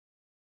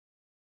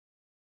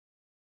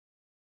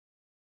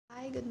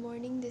Hi, good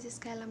morning. This is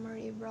Kayla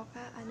Marie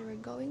Broca, and we're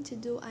going to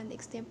do an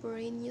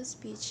extemporaneous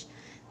speech.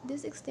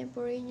 This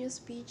extemporaneous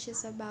speech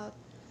is about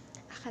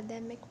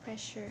academic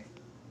pressure.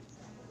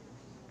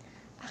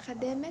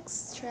 Academic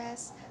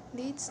stress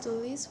leads to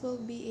less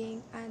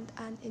well-being and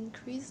an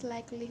increased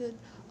likelihood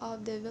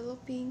of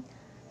developing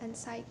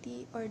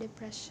anxiety or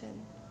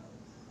depression.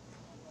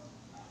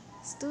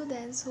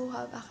 Students who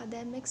have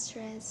academic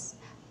stress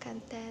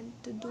can tend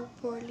to do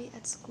poorly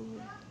at school.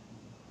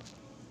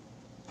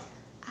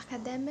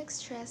 Academic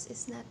stress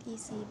is not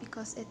easy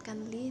because it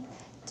can lead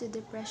to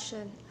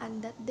depression, and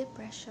that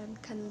depression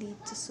can lead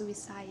to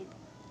suicide.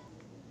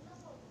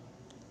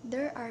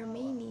 There are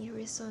many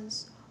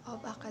reasons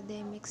of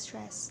academic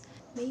stress.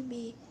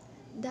 Maybe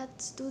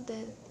that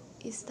student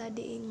is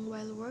studying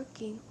while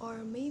working, or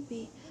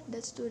maybe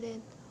that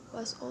student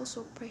was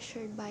also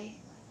pressured by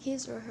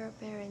his or her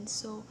parents.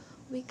 So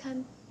we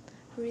can't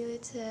really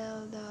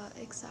tell the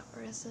exact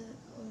reason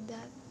of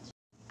that.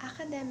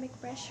 Academic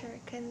pressure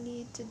can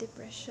lead to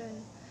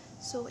depression.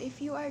 So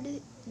if you are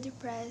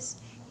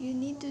depressed, you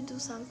need to do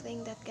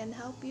something that can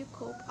help you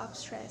cope up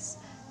stress.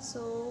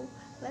 So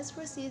let's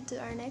proceed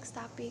to our next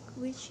topic,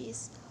 which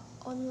is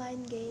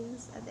online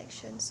games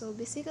addiction. So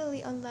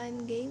basically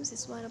online games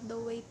is one of the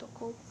way to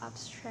cope up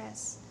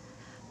stress.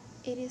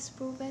 It is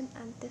proven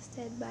and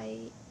tested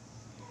by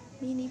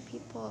many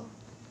people.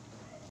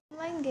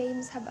 Online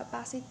games have a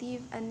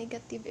positive and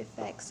negative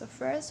effects. So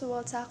first,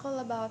 we'll tackle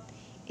about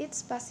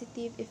its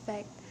positive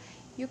effect.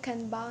 You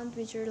can bond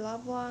with your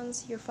loved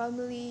ones, your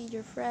family,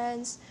 your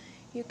friends.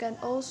 You can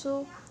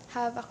also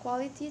have a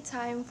quality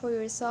time for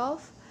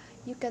yourself.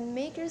 You can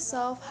make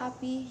yourself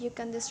happy. You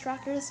can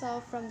distract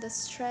yourself from the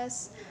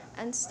stress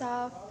and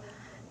stuff.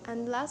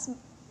 And last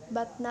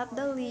but not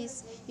the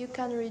least, you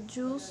can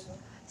reduce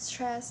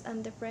stress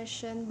and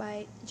depression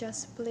by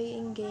just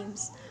playing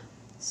games.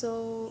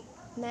 So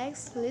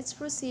next, let's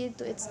proceed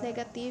to its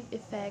negative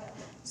effect.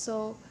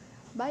 So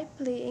by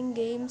playing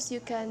games, you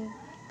can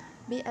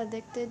be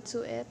addicted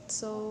to it.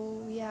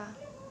 So yeah.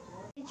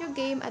 Video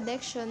game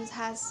addiction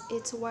has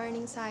its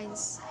warning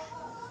signs.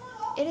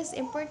 It is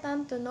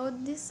important to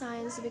note these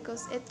signs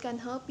because it can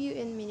help you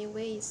in many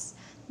ways.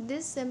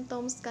 These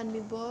symptoms can be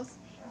both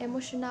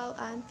emotional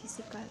and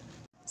physical.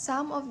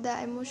 Some of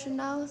the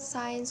emotional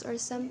signs or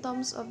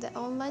symptoms of the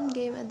online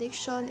game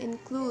addiction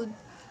include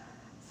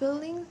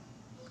feeling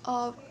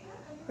of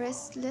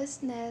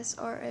restlessness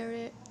or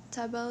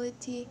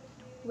irritability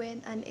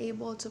when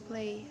unable to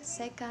play.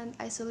 Second,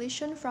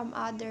 isolation from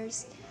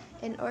others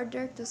in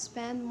order to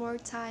spend more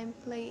time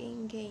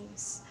playing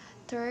games.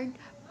 Third,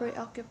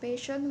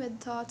 preoccupation with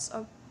thoughts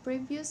of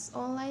previous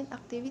online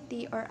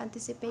activity or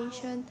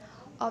anticipation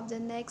of the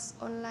next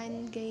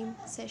online game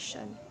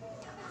session.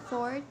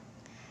 Fourth,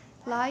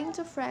 lying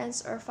to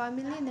friends or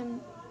family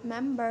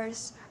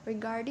members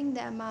regarding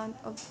the amount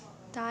of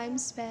time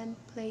spent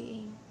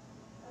playing.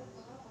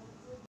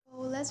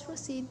 So let's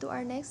proceed to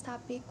our next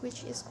topic,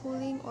 which is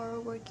schooling or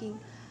working.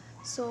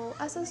 So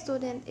as a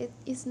student, it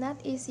is not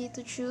easy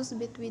to choose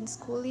between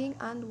schooling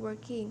and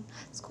working.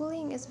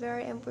 Schooling is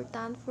very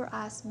important for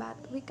us, but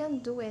we can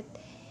do it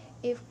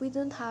if we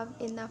don't have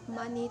enough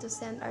money to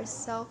send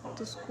ourselves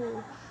to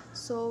school.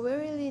 So we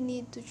really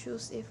need to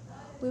choose if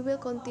we will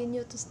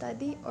continue to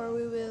study or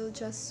we will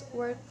just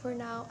work for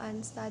now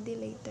and study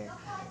later.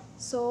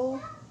 So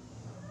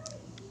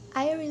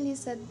I really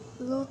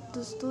salute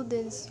to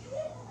students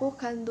who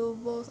can do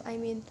both.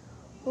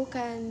 Who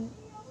can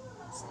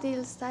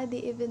still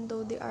study even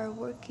though they are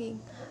working,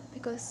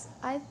 because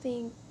I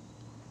think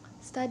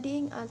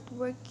studying and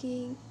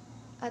working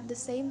at the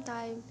same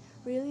time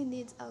really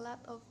needs a lot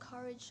of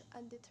courage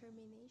and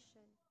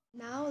determination.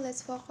 Now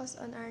let's focus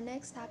on our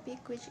next topic,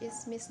 which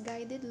is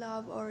misguided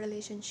love or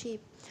relationship.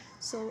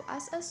 So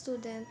as a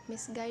student,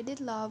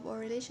 misguided love or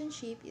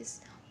relationship is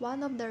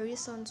one of the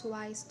reasons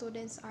why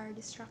students are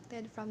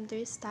distracted from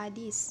their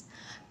studies.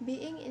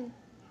 Being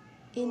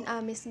in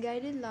a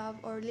misguided love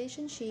or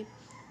relationship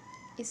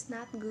is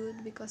not good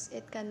because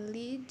it can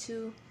lead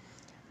to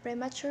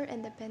premature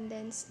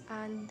independence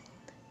and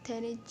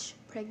teenage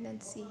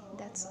pregnancy.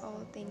 That's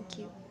all. Thank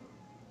you.